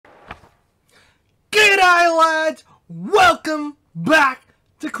G'day lads, welcome back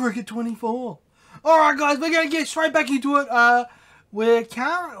to Cricket 24. Alright guys, we're going to get straight back into it. We're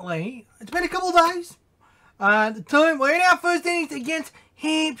currently, it's been a couple of days. We're in our first innings against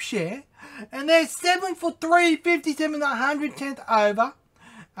Hampshire. And they're settling for 357 the 110th over.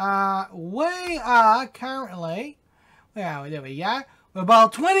 We are currently, well, there we go. We've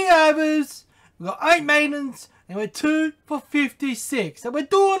bowled 20 overs, we've got 8 maidens, and we're 2 for 56. So we're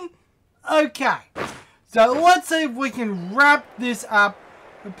doing okay. So let's see if we can wrap this up.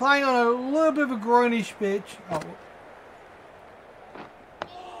 We're playing on a little bit of a groinish pitch.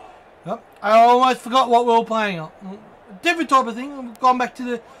 Oh, I almost forgot what we were playing on. Different type of thing. We've gone back to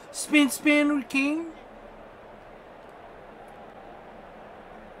the spin king.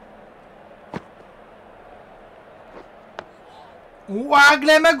 Wow,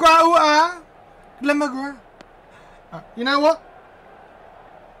 Glammagra. You know what?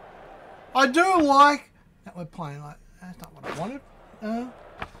 I do like that we're playing like that's not what I wanted.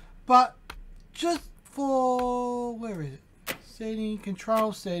 But just for where is it? Setting,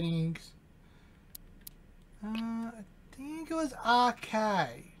 control settings. I think it was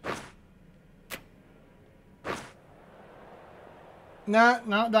arcade. No,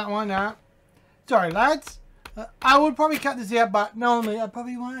 not that one. No. Sorry, lads. I would probably cut this out, but normally I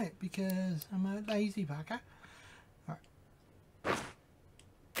probably won't because I'm a lazy fucker. Alright.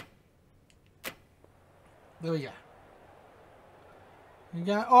 There we go. We're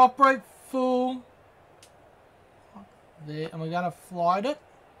going to operate full. There, and we're going to flight it.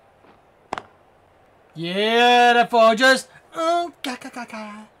 Yeah, therefore just, you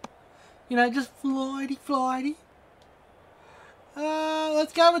know, just flighty.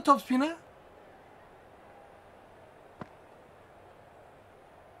 Let's go with top spinner.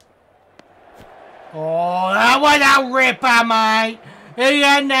 Oh, that was a ripper, mate. He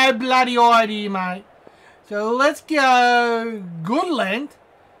had no bloody idea, mate. So let's go good length.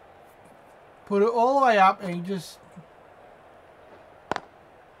 Put it all the way up and just...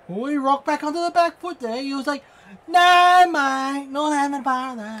 Oh, he rocked back onto the back foot there. He was like, no, mate, not having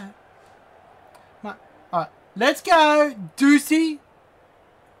part of that. Mate, alright, let's go. Deucey.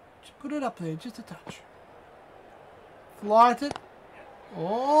 Just put it up there, just a touch. Flight it.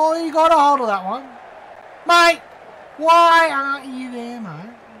 Oh, you got a hold of that one. Mate, why aren't you there,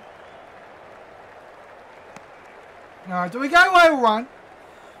 mate? Alright, do we go away run?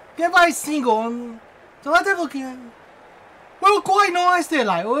 Get by single. So let's have a look at it. We were quite nice there,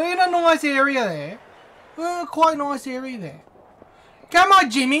 like. We're in a nice area there. We're in a quite nice area there. Come on,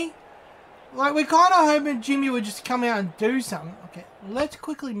 Jimmy. Like, we're kind of hoping Jimmy would just come out and do something. Okay, let's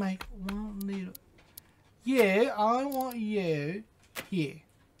quickly make one little... Yeah, I want you here.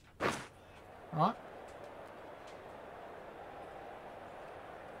 Right?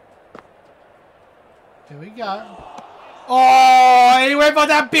 There we go. Oh, he went for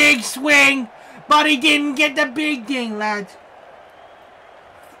the big swing, but he didn't get the big thing, lads.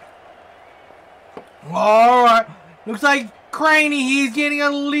 Alright. Looks like Craney here's getting a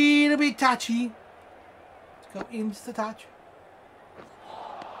little bit touchy. Let's go insta touch.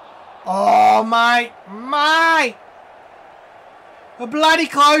 Oh, mate. Mate. We're bloody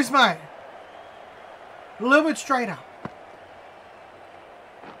close, mate. A little bit straighter.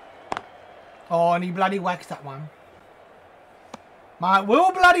 Oh, and he bloody whacks that one. Mate,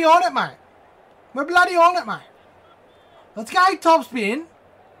 we're bloody on it, mate. We're bloody on it, mate. Let's go top spin.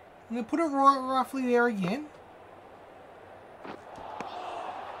 I'm going to put it right roughly there again.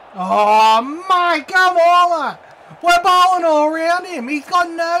 Oh, mate, come on. We're bowling all around him. He's got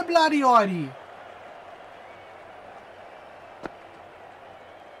no bloody idea.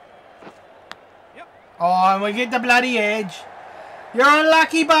 Yep. Oh, and we get the bloody edge. You're a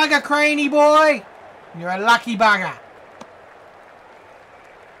lucky bugger, Craney boy. You're a lucky bugger.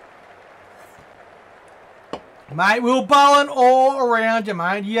 Mate, we were bowling all around you,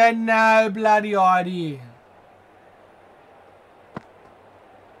 mate. You had no bloody idea.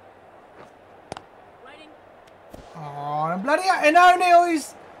 Oh, and bloody hell. And O'Neill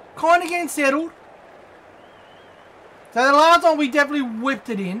is kind of getting settled. So the last one we definitely whipped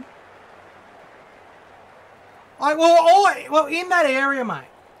it in. Well, in that area, mate.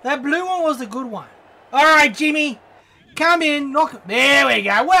 That blue one was the good one. All right, Jimmy. Come in. Knock it. There we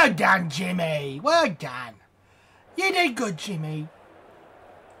go. Well done, Jimmy. Well done. You did good, Jimmy.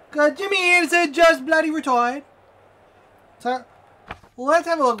 Good. Jimmy Anderson just bloody retired. So, let's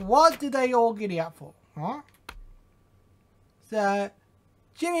have a look. What did they all get out for? Alright. So,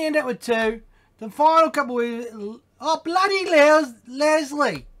 Jimmy ended up with 2. The final couple of... Oh, bloody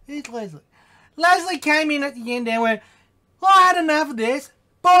Leslie. Here's Leslie. Leslie came in at the end and went, well, I had enough of this.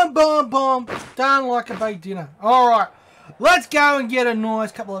 Boom, boom, boom. Done like a baked dinner. Alright. Let's go and get a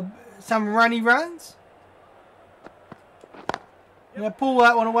nice couple of some runny runs. Now pull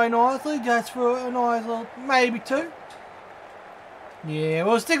that one away nicely, just for a nice little, maybe 2. Yeah,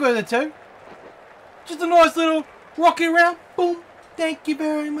 we'll stick with the 2. Just a nice little rocky round. Boom. Thank you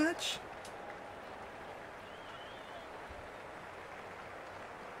very much.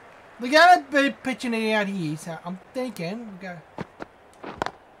 We're going to be pitching it out here, so I'm thinking we'll go.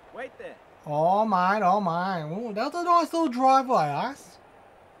 Wait there. Oh, mate, oh, mate. Ooh, that was a nice little driveway, us.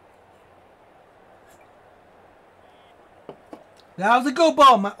 That was a good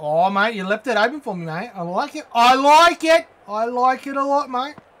ball, mate. Oh, mate, you left it open for me, mate. I like it. I like it. I like it a lot,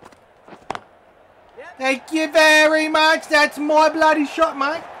 mate. Yep. Thank you very much. That's my bloody shot,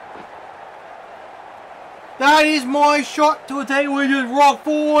 mate. That is my shot to a team. We just rock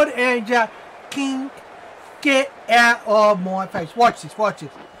forward and just kink. Get out of my face. Watch this, watch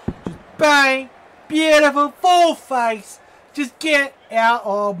this. Just bang. Beautiful. Full face. Just get out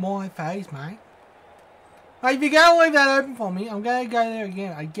of my face, mate. Hey, if you're going to leave that open for me, I'm going to go there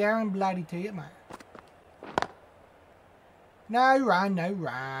again. I guarantee it, mate. No run, no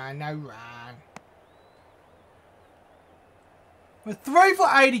run, no run. We're 3 for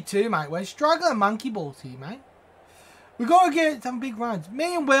 82, mate. We're struggling monkey balls here, mate. We've got to get some big runs.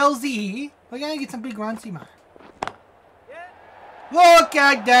 Me and Wellesley here, we're going to get some big runs here, mate. Yeah. Look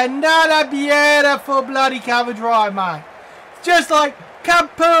at that. Another beautiful bloody cover drive, mate. It's just like,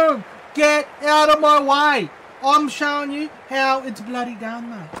 kaboom. Get out of my way. I'm showing you how it's bloody done,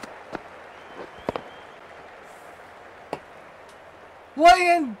 mate.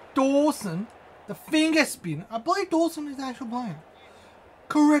 Liam Dawson, the finger spin. I believe Dawson is the actual player.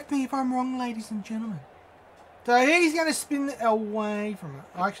 Correct me if I'm wrong, ladies and gentlemen. So he's going to spin it away from it.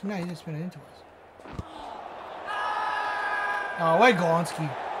 Oh, actually, no, he's going to spin it into us. Oh, we're Gonski.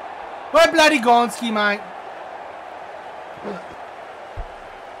 We're bloody Gonski, mate. Look.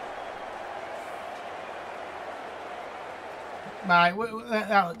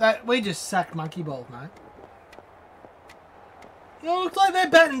 Mate, we just sacked monkey balls, mate. Oh, looks like they're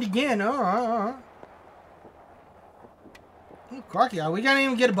batting again. Alright, alright. Oh, crikey, are we going to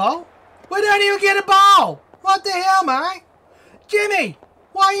even get a ball? We don't even get a ball! What the hell, mate? Jimmy,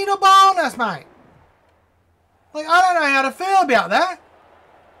 why are you not bowling us, mate? Like, I don't know how to feel about that.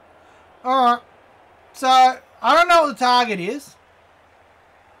 Alright. So, I don't know what the target is.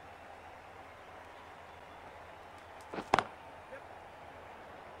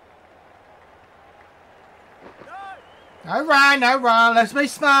 No run, no run. Let's be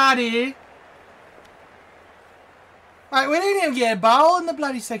smart here. Mate, we didn't even get a bowl in the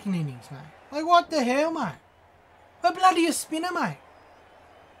bloody second innings, mate. Like, what the hell, mate? We're bloody a spinner, mate.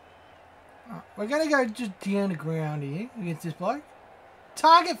 Right, we're going to go just down the ground here against this bloke.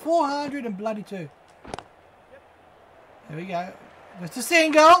 Target 400 and bloody 2. There we go. Just a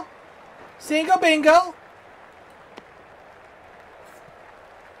single. Single bingo.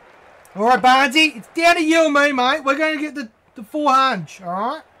 Alright, Barnesy, it's down to you and me, mate. We're going to get the 400,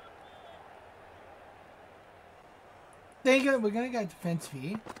 alright? We're going to go defensive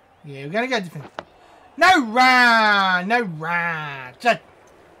here. Yeah, we're going to go defensive. No run! No run! Just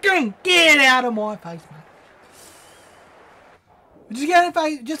get out of my face, mate. We're just getting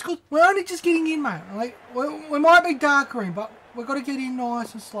face, just cause we're only just getting in, mate. Like, we might be dark green, but we've got to get in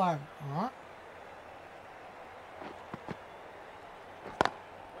nice and slow, alright?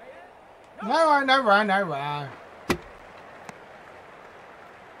 No run, no run, no run.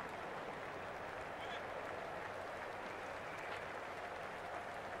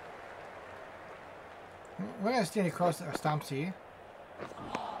 We're going to stand across the stumps here.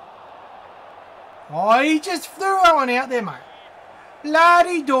 Oh, he just threw that one out there, mate.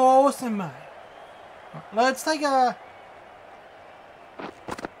 Bloody Dawson, mate. Right, let's take a...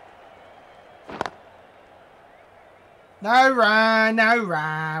 No run, no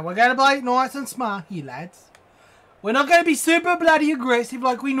run. We're going to play it nice and smart here, lads. We're not going to be super bloody aggressive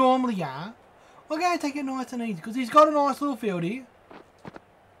like we normally are. We're going to take it nice and easy because he's got a nice little field here.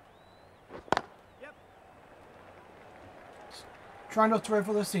 Yep. Trying not to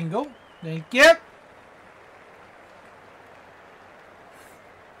rifle the single. Thank you.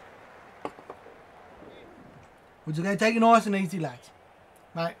 We're just going to take it nice and easy, lads.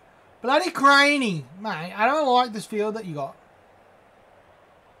 Mate. Bloody Craney, mate. I don't like this field that you got.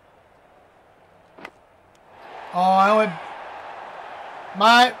 Oh, I went...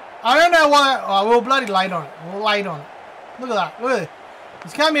 Mate, I don't know why... Oh, we're bloody late on it. We're late on it. Look at that. Look at it.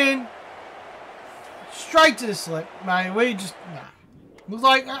 He's come in. Straight to the slip. Mate, we just... Nah. Looks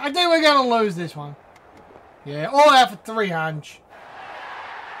like... I think we're going to lose this one. Yeah, all out for 300.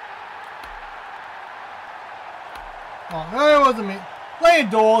 Oh, it wasn't me.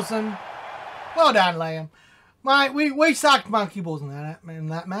 Liam Dawson. Well done, Liam. Mate, we sucked monkey balls in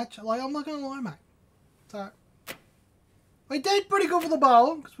that match. Like, I'm not going to lie, mate. So, we did pretty good for the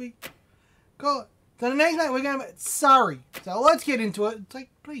bowl, because we got... So the next match, we're going to Surry. So let's get into it. It's like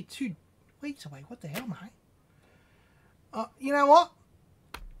pretty 2 weeks away. What the hell, mate? You know what?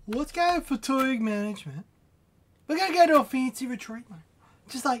 Let's go fatigue management. We're going to go to a fancy retreat, mate.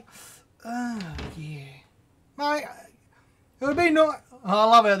 Just like, yeah. Mate, it would be nice. Oh, I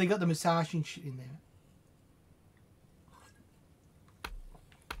love how they got the massaging shit in there.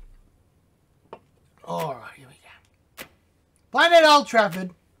 Alright, here we go. Playing at Old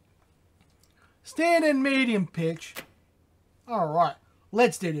Trafford. Standard medium pitch. Alright,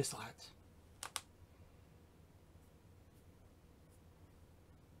 let's do this, lads.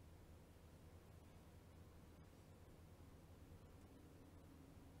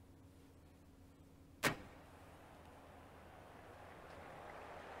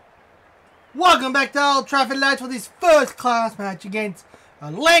 Welcome back to Old Trafford, lads, for this first class match against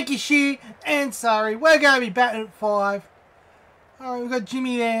Lancashire and Surrey. We're going to be batting at 5. Alright, we've got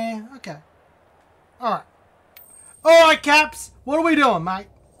Jimmy there. Okay. Alright. Alright, Caps. What are we doing, mate?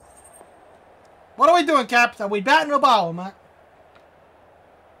 What are we doing, Caps? Are we batting a ball, mate?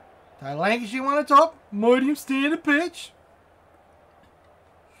 So Lancashire on the top. Medium standard pitch.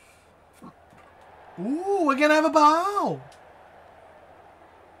 Ooh, we're going to have a ball.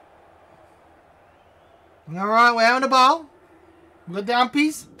 Alright, we're having a ball. Good down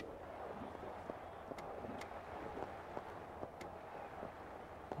piece.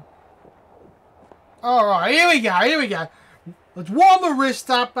 Alright, here we go, here we go. Let's warm the wrist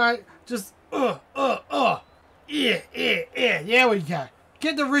up, mate. Just, yeah, there we go.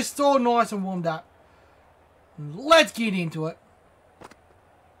 Get the wrist all nice and warmed up. Let's get into it.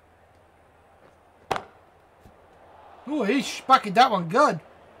 Oh, he's spucking that one good.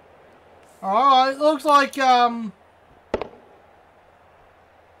 Alright, looks like,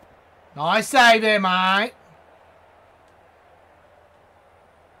 nice save there, mate.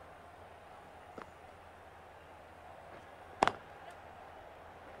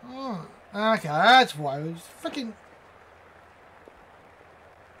 Oh, okay, that's why. It was freaking...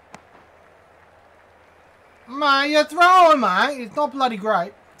 Mate, you're throwing, mate. It's not bloody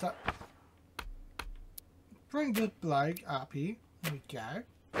great. So, bring the bloke up here. There we go.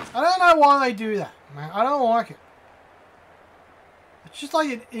 I don't know why they do that, man. I don't like it. It's just like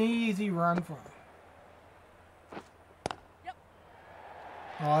an easy run for him. Yep.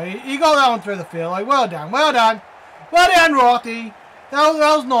 Oh, he got that one through the field. Like, well done, well done. Well done, Rothy. That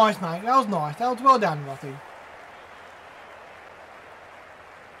was nice, mate. That was nice. That was well done, Rothy.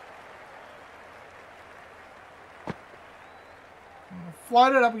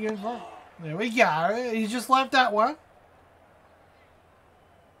 Float it up against front. There we go. He's just left that one.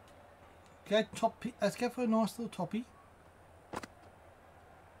 Okay, top. Let's go for a nice little toppy.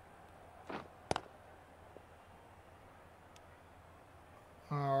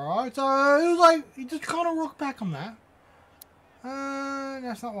 Alright, so it was like, he just kind of rocked back on that.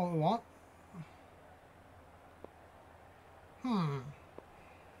 That's not what we want.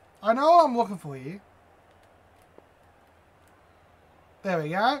 I know what I'm looking for here. There we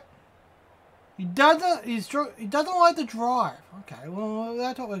go. He doesn't like the drive. Okay, well,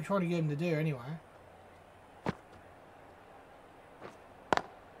 that's what we're trying to get him to do anyway.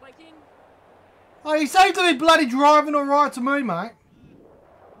 Waiting. Oh, he seems to be bloody driving alright to me, mate.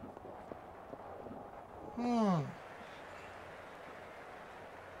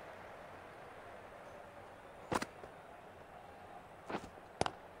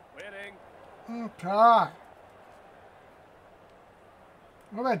 Winning. Okay.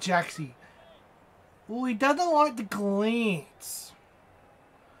 What about Jaxie? Well, he doesn't like the glance.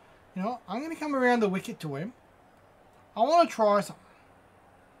 You know, I'm going to come around the wicket to him. I want to try something.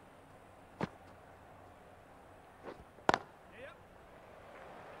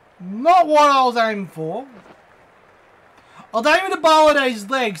 Not what I was aiming for. I was aiming to bowl at his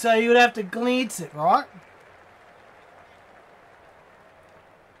leg, so he would have to glance it, right?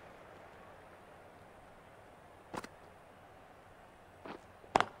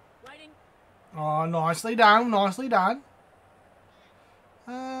 Oh, nicely done, nicely done.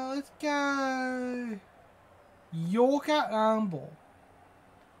 Let's go Yorker arm ball.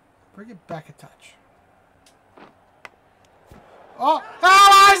 Bring it back a touch. Oh,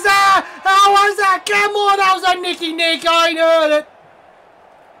 how was that? How was that? Come on, that was a nicky nick. I heard it.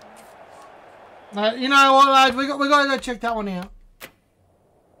 You know what, lads? We got to go check that one out.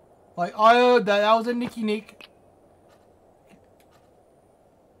 Like, I heard that. That was a nicky nick.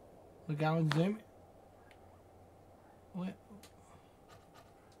 We're going to zoom. Where?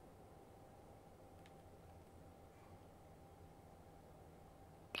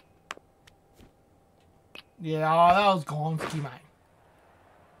 Yeah, oh, that was Gonski, mate.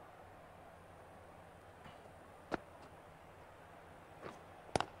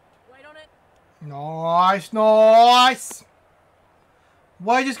 Wait on it. Nice, nice.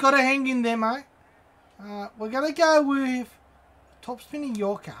 We just got to hang in there, mate. We're going to go with top spinning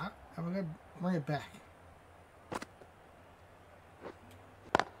Yorker, and we're going to bring it back.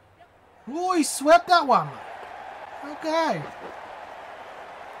 Oh, he swept that one. Okay.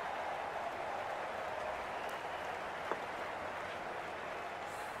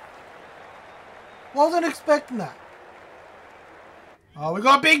 Wasn't expecting that. Oh, we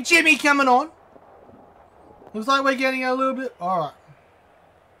got Big Jimmy coming on. Looks like we're getting a little bit... Alright.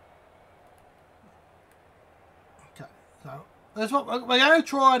 Okay, so that's what we're going to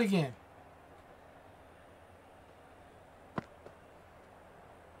try it again.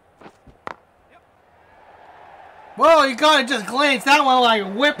 Well, you kind of just glanced that one like a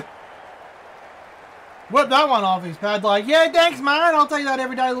whip. Whip that one off his pad like, yeah, thanks, man. I'll take that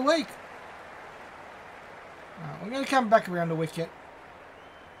every day of the week. Right, we're going to come back around the wicket.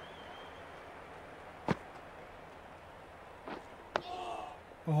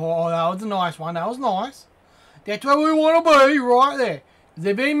 Oh, that was a nice one. That was nice. That's where we want to be, right there.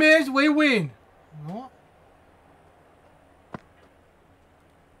 If he missed, we win. Right.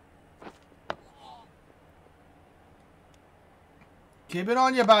 Keep it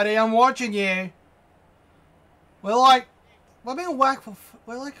on you, buddy. I'm watching you. We're being whacked for...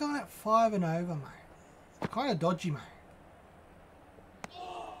 We're like going at 5 and over, mate. Kind of dodgy, mate.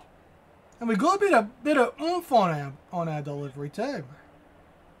 And we got a bit of oomph on our delivery too, mate.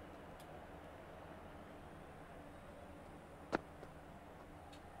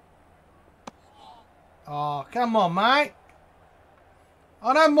 Oh, come on, mate.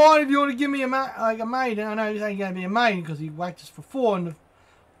 I don't mind if you want to give me a maiden. I know this ain't going to be a maiden because he whacked us for 4 in the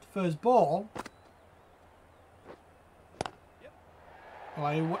first ball.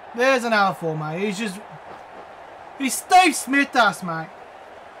 Oh, there's another 4, mate. He's Steve Smith us, mate.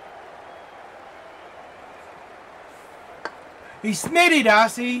 He smitted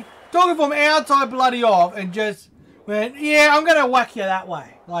us. He took it from outside bloody off and just went, yeah, I'm going to whack you that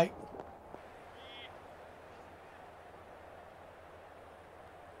way. Like,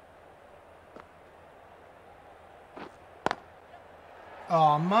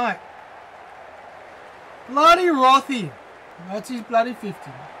 oh, mate. Bloody Rothy. That's his bloody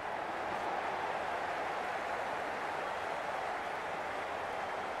 50.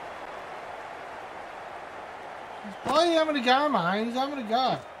 He's bloody having a go, mate. He's having a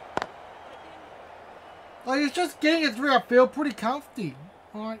go. Like, he's just getting it through our field pretty comfy.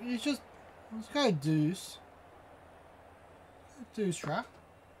 Like, he's just... Let's go deuce. Deuce trap.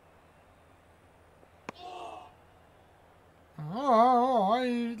 Oh,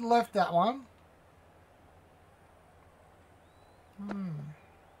 he left that one.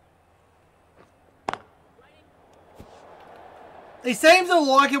 He seems to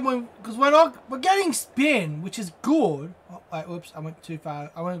like it because we're getting spin, which is good. Oh, wait, whoops, I went too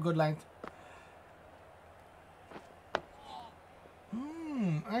far. I went a good length.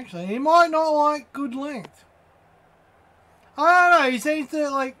 Actually, he might not like good length. I don't know. He seems to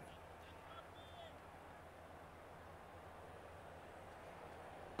like.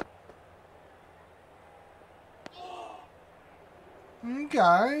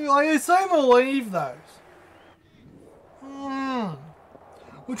 Okay, like, you seem to leave those.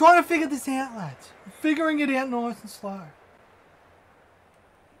 We're trying to figure this out, lads. We're figuring it out nice and slow.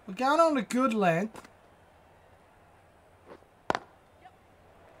 We're going on a good length.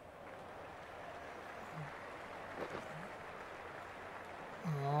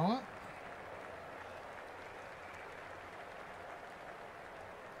 Alright.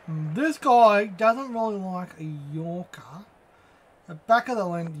 This guy doesn't really like a Yorker. A back of the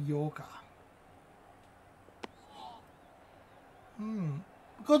length Yorker.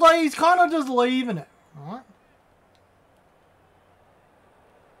 Because like, he's kind of just leaving it, right?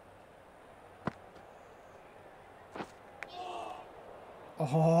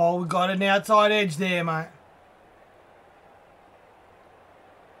 Oh, we got an outside edge there, mate.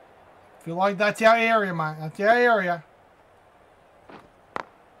 Feel like that's our area, mate. That's our area.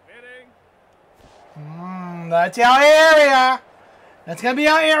 That's our area. That's going to be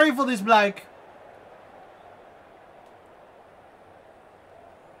our area for this bloke.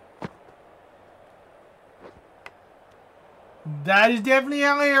 That is definitely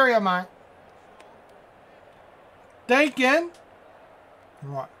our area, mate. Thinking.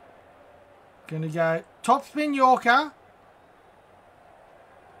 Right. Gonna go top spin Yorker.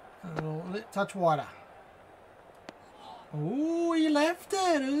 A little touch wider. Ooh, he left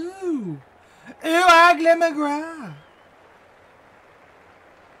it. Ooh. Ooh, ugly McGrath.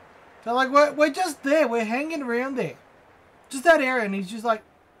 So, like, we're just there. We're hanging around there. Just that area. And he's just like,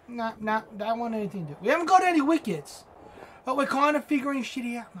 nah, don't want anything to do. We haven't got any wickets. But we're kind of figuring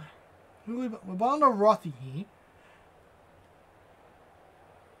shit out, mate. We're bowling a Rothy here.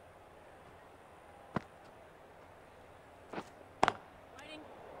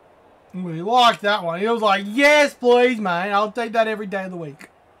 We liked that one. He was like, yes, please, mate. I'll take that every day of the week.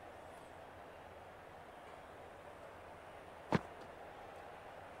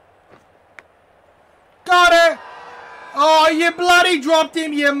 Got it! Oh, you bloody dropped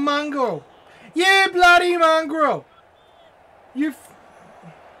him, you mongrel. You bloody mongrel. You...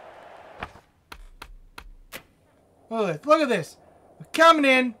 Look at this. Look at this. We're coming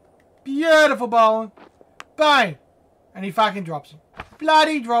in. Beautiful bowling. Bang. And he fucking drops him.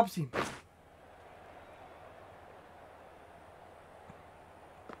 Bloody drops him.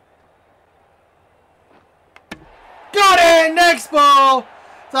 Got it! Next ball!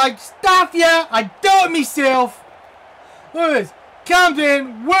 It's like, stuff ya! I do it myself! Look at this. Comes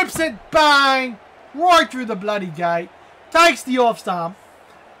in, whips it, bang! Right through the bloody gate. Takes the off stump.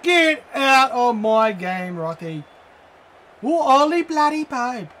 Get out of my game, Rothy. Oh, Ollie bloody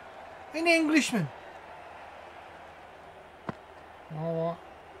Pope. An Englishman. Alright.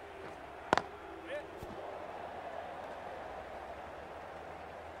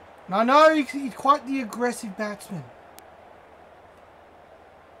 I know he's quite the aggressive batsman.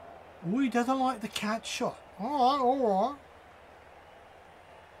 Oh, he doesn't like the catch shot. Alright, alright.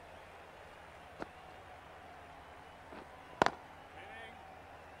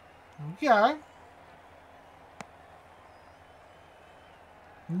 Okay.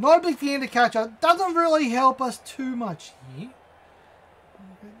 Not a big fan of catch shot. Doesn't really help us too much here.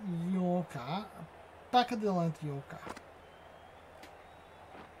 Yorker. Back of the length Yorker.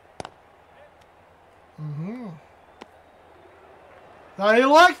 So he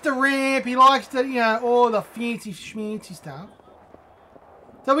likes the ramp, he likes the, you know, all the fancy schmancy stuff.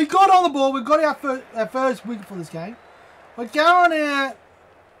 So we got on the ball, we got our first wicket for this game. We're going out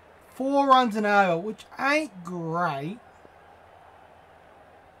 4 runs and over, which ain't great.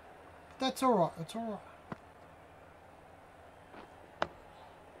 But that's alright, that's alright.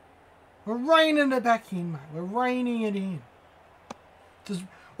 We're reining it back in, mate. We're reining it in. Just,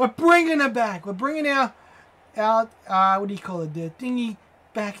 we're bringing it back. We're bringing our what do you call it? The thingy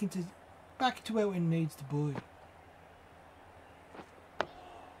back into where it needs to be.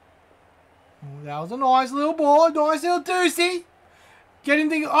 Oh, that was a nice little ball, nice little doozy. Getting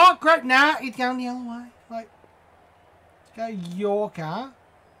thinking, oh crap, nah, it's going the other way. Like, let's go Yorker,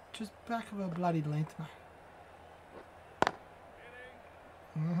 just back of a bloody length, mate.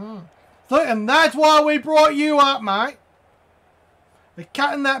 So, and that's why we brought you up, mate. We're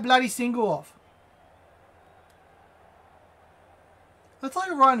cutting that bloody single off. Let's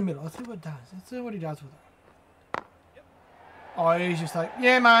like it right in the middle. Let's see what it does. Let's see what he does with it. Yep. Oh, he's just like,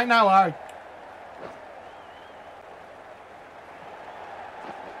 yeah, mate, no worries.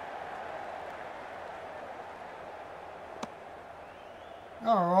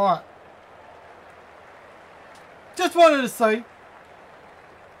 Alright. Just wanted to see.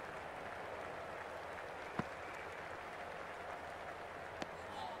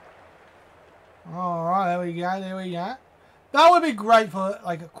 Alright, there we go, there we go. That would be great for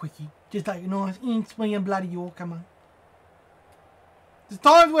like a quickie. Just like a nice in-swinging bloody Yorker, man. There's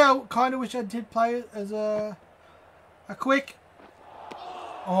times where I kind of wish I did play it as a quick.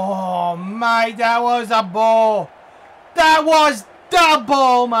 Oh, mate, that was a ball. That was the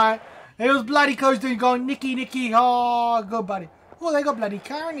ball, mate. It was bloody close to going, Nicky, Nicky. Oh, good, buddy. Oh, they got bloody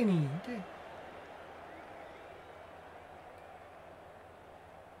Karen in here, too.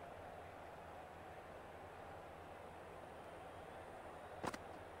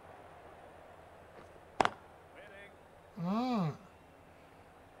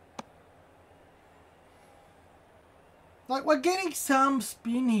 Like, we're getting some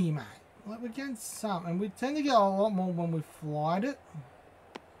spin here, mate. Like, we're getting some. And we tend to get a lot more when we flight it.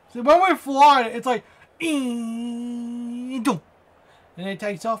 So, when we flight it, it's like... And it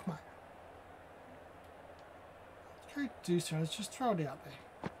takes off, mate. Let's go do so. Let's just throw it out there.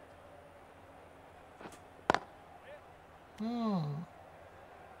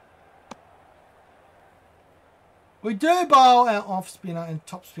 We do bowl our off spinner and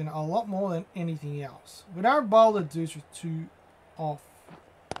top spinner a lot more than anything else. We don't bowl the deuce with 2 off.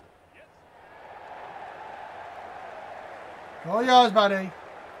 All yours, buddy.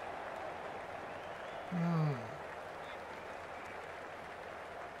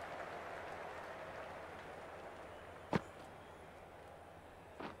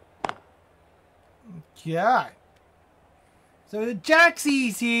 Okay. So the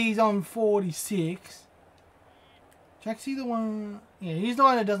Jaxie's here, he's on 46. Jaxie the one... Yeah, he's the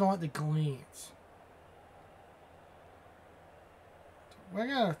one that doesn't like the glance. We're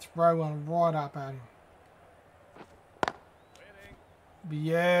going to throw one right up at him.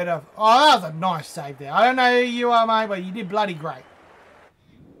 Beautiful. Oh, that was a nice save there. I don't know who you are, mate, but you did bloody great.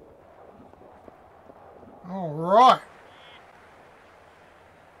 All right.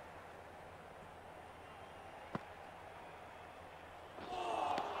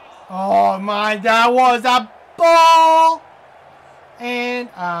 Oh, my, that was a ball and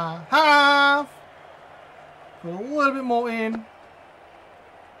a half. Put a little bit more in.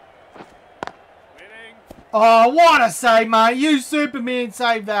 Oh, what a save, mate. You Superman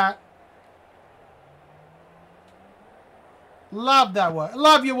saved that. Love that work.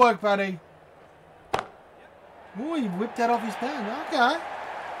 Love your work, buddy. Oh, he whipped that off his pen. Okay.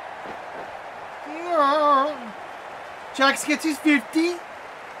 Jax gets his 50.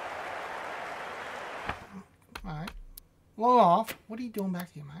 Alright. Long off. What are you doing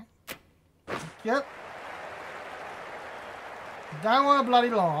back here, mate? Yep. Don't want to bloody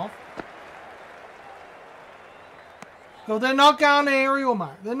long off. So they're not going to aerial,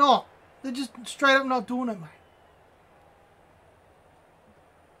 mate. They're not. They're just straight up not doing it, mate.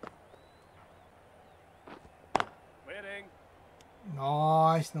 Waiting.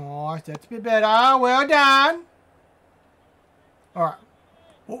 Nice, nice. That's a bit better. Well done. Alright.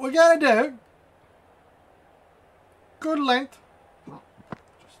 What we're going to do. Good length.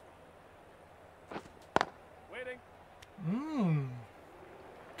 Waiting.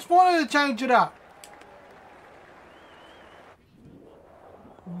 Just wanted to change it up.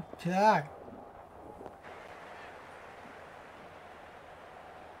 Okay.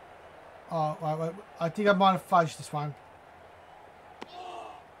 Oh, wait. I think I might have fudged this one.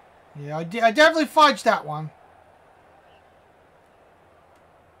 Yeah, I definitely fudged that one.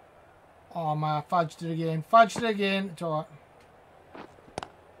 Oh, man, I fudged it again. Fudged it again. It's alright.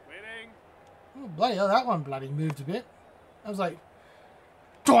 Waiting. Oh, bloody hell, that one bloody moved a bit. I was like,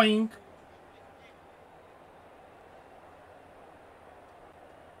 doink.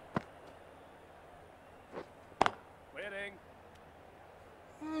 Waiting.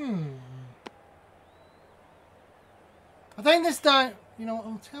 I think this time, you know,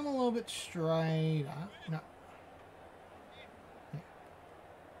 I'll come a little bit straighter. No. Yeah.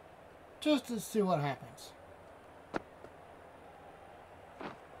 Just to see what happens.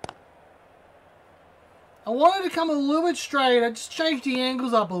 I wanted to come a little bit straighter, just change the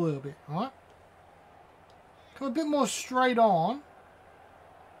angles up a little bit, alright? Come a bit more straight on.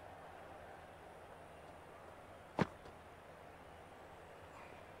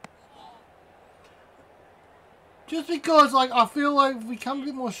 Just because, like, I feel like if we come a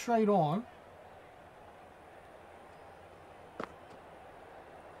bit more straight on.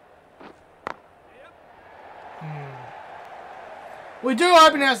 We do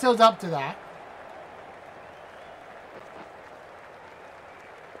open ourselves up to that.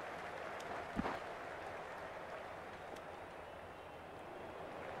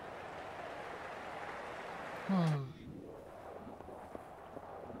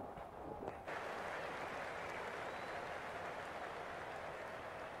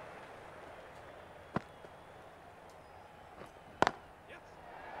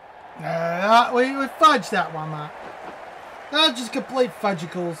 We fudged that one, mate. That was just complete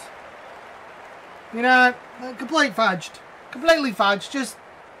fudgicles. You know, complete fudged. Completely fudged. Just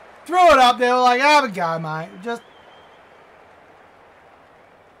threw it up there like, have a go, mate. Just...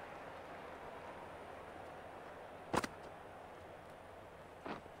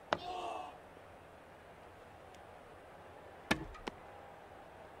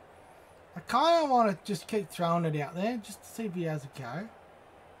 I kind of want to just keep throwing it out there, just to see if he has a go.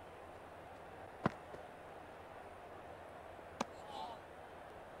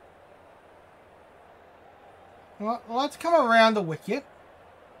 Well, let's come around the wicket.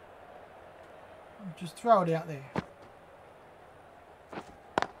 Just throw it out there.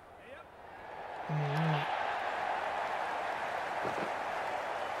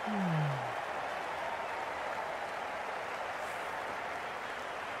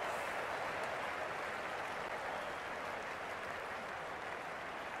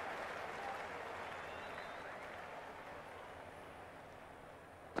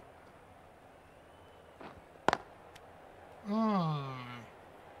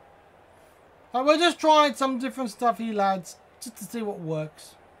 We're just trying some different stuff here, lads, just to see what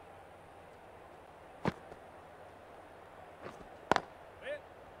works.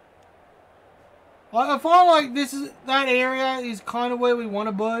 I find like that area is kind of where we want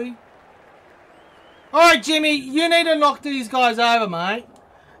to be. Alright, Jimmy, you need to knock these guys over, mate.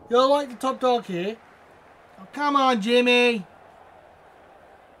 You're like the top dog here. Oh, come on, Jimmy.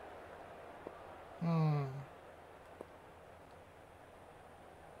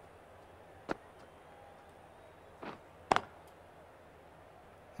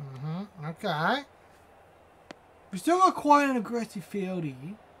 Okay. We still got quite an aggressive field here.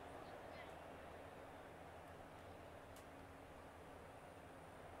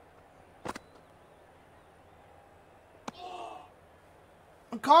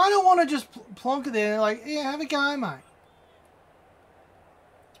 I kind of want to just plonk it there, like, yeah, have a go, mate.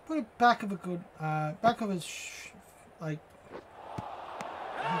 Let's put it back of a good, back of a, like.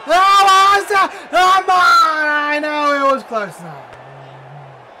 Oh, come on! I know it was close enough.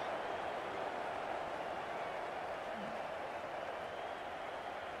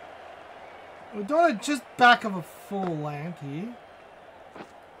 We're doing it just back of a full lamp here.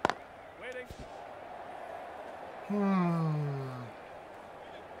 Waiting.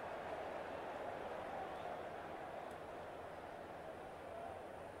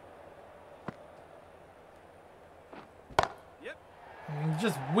 Yep. And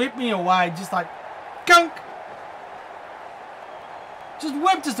just whip me away, just like gunk. Just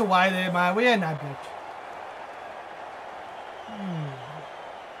whipped us away there, mate. We had no pitch.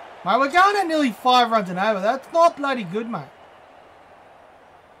 Mate, we're going at nearly 5 runs and over. That's not bloody good, mate.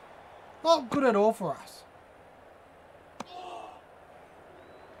 Not good at all for us.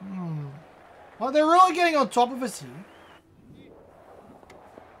 Well, they're really getting on top of us here.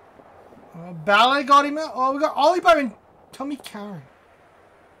 Ballet got him out. Oh, we got Oliver and Tommy Karen.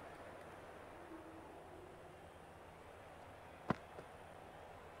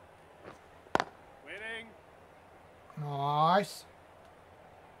 Waiting. Nice.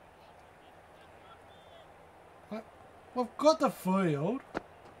 We've got the field.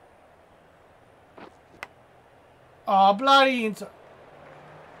 Oh, bloody inside.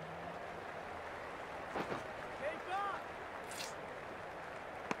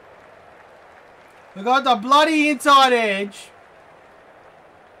 We got the bloody inside edge.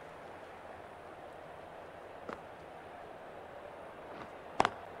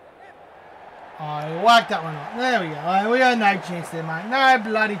 Oh, he whacked that one up. There we go. Oh, we had no chance there, mate. No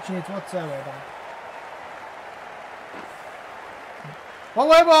bloody chance whatsoever. Well,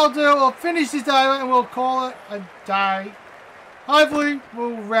 what I'll do, I'll finish this over and we'll call it a day. Hopefully,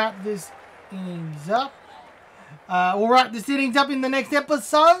 we'll wrap this innings up. We'll wrap this innings up in the next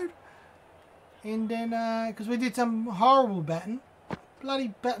episode. And then, because we did some horrible batting.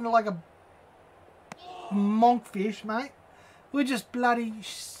 Bloody batting like a monkfish, mate. We just bloody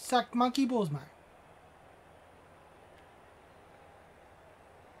sucked monkey balls, mate.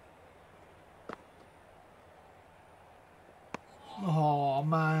 Oh,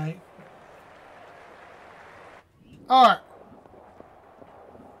 mate. Alright.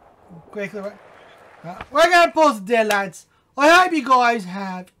 Quickly, we're going to pause it there, lads. I hope you guys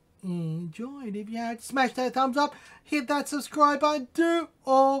have enjoyed. If you had, smash that thumbs up, hit that subscribe button, do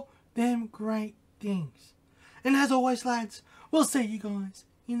all them great things. And as always, lads, we'll see you guys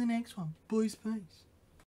in the next one. Boys, peace.